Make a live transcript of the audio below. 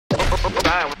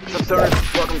Hi, what's up,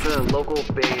 stoners? Welcome to the local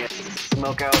band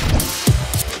Smokeout.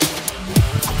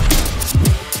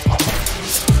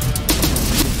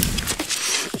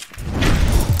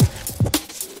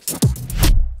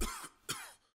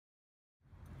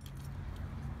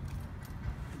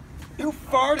 You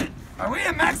farted! Are we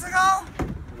in Mexico?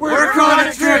 We're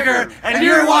Chronic Trigger, and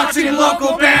you're watching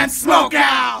local band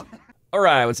Smokeout!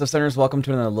 Alright, what's up, stoners? Welcome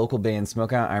to another local band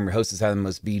Smokeout. I'm your host,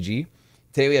 most BG.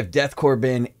 Today we have deathcore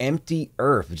band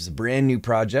EmptyEarth, which is a brand new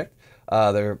project.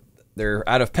 They're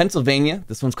out of Pennsylvania.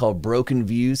 This one's called Broken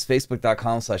Views.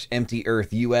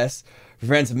 Facebook.com/EmptyEarthUS. For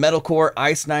friends of metalcore,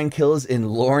 Ice 9 Kills in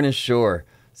Lorna Shore.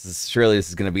 Surely this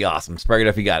is going to be awesome. Spark it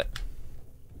up if you got it.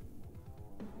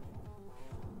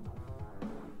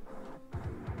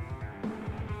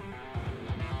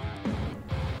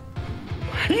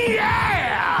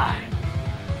 Yeah!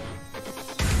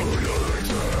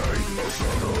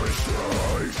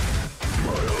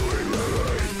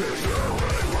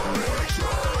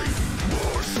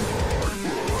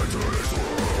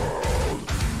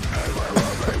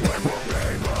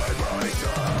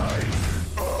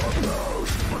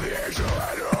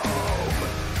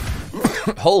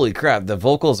 Holy crap, the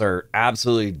vocals are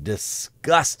absolutely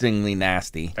disgustingly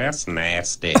nasty. That's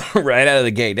nasty. Right out of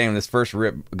the gate. Damn, this first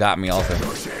rip got me also.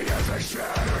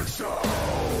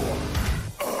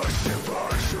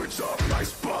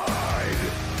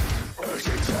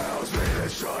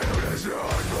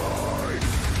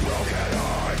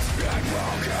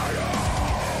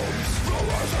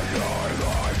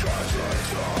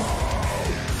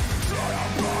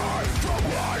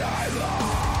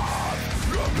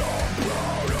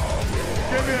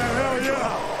 Give me a hell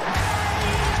yeah!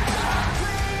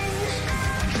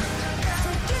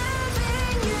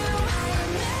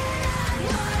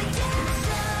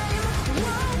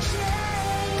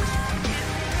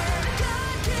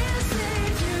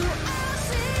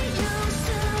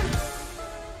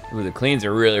 Ooh, the cleans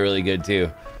are really, really good too.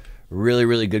 Really,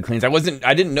 really good cleans.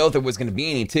 I didn't know if there was going to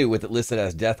be any too with it listed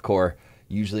as deathcore.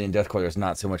 Usually in deathcore, there's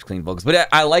not so much clean vocals, but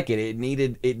I like it. It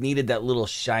needed that little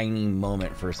shining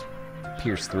moment for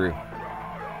pierce through.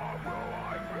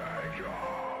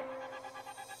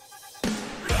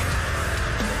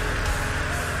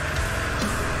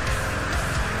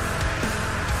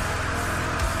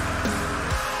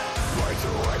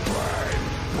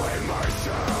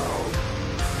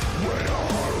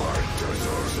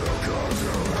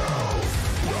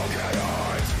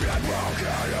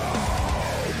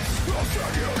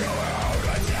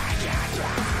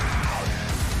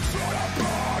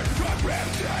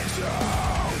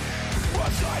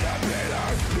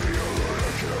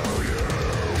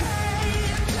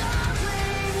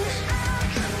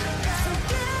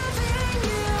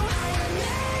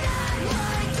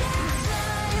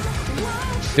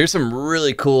 There's some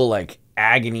really cool, like,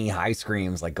 agony high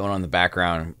screams, like, going on in the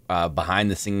background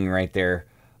behind the singing right there.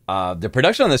 The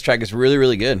production on this track is really,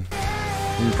 really good.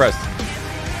 I'm impressed.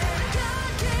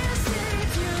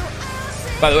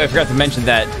 By the way, I forgot to mention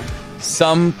that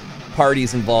some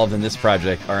parties involved in this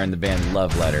project are in the band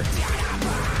Love Letter.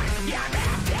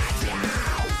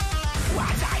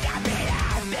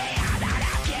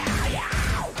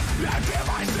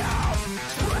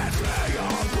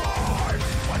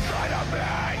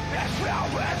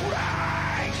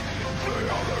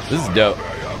 This is dope.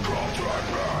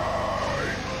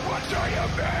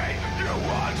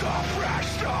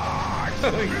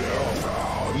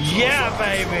 Yeah,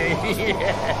 baby!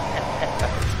 Yeah.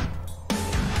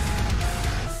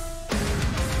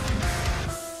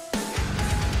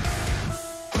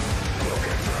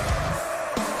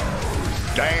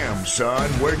 Damn, son,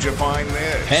 where'd you find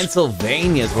this?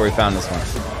 Pennsylvania is where we found this one.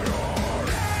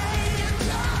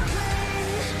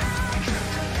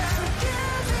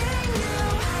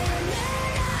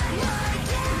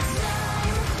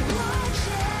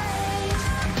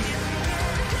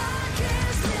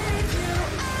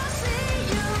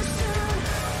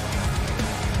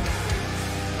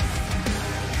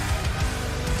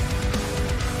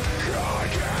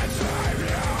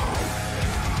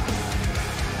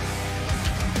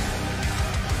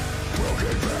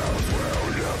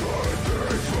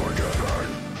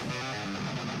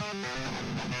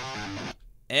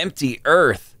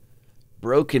 EmptyEarth,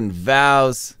 Broken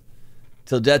Vows,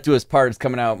 Till Death Do Us Part is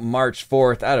coming out March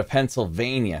 4th out of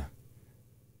Pennsylvania.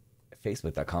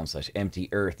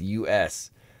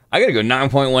 Facebook.com/EmptyEarthUS. I gotta go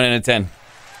 9.1 out of 10.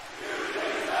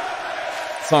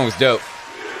 The song was dope.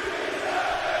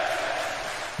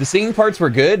 The singing parts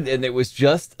were good, and it was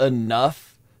just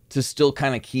enough to still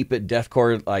kind of keep it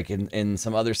deathcore, like in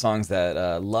some other songs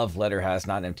that Love Letter has,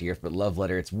 not EmptyEarth, but Love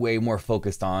Letter. It's way more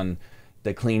focused on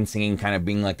the clean singing kind of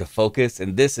being like the focus,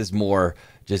 and this is more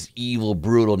just evil,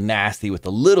 brutal, nasty with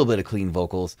a little bit of clean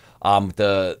vocals.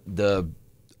 The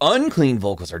unclean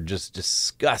vocals are just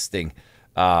disgusting.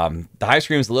 The high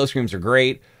screams, the low screams are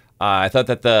great. I thought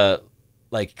that the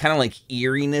kind of like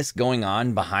eeriness going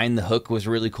on behind the hook was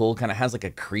really cool. Kind of has like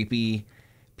a creepy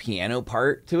piano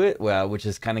part to it, which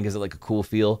is kind of gives it like a cool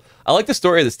feel. I like the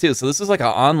story of this too. So this is like an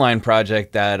online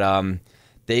project that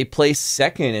they placed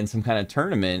second in some kind of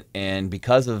tournament, and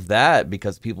because of that,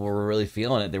 because people were really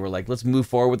feeling it, they were like, let's move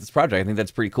forward with this project. I think that's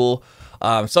pretty cool.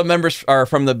 Some members are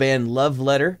from the band Love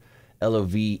Letter,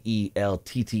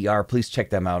 LOVELTTR. Please check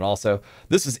them out also.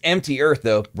 This is EmptyEarth,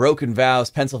 though. Broken Vows,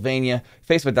 Pennsylvania.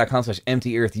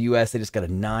 Facebook.com/EmptyEarthUS. They just got a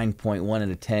 9.1 out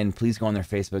of 10. Please go on their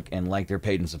Facebook and like their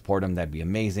page and support them. That'd be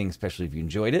amazing, especially if you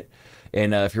enjoyed it.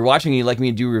 And if you're watching and you'd like me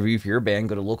to do a review for your band,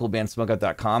 go to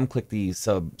localbandsmokeout.com. Click the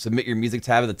Submit Your Music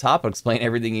tab at the top. I'll explain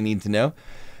everything you need to know.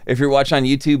 If you're watching on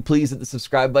YouTube, please hit the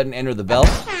subscribe button, enter the bell,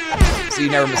 so you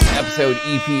never miss an episode,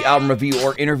 EP, album review,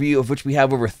 or interview, of which we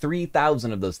have over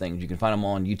 3,000 of those things. You can find them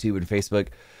all on YouTube and Facebook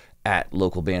at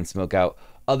Local Band Smokeout.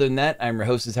 Other than that, I'm your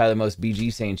hostess, Tyler Most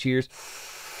BG, saying cheers.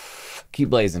 Keep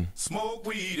blazing. Smoke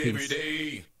weed every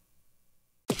day.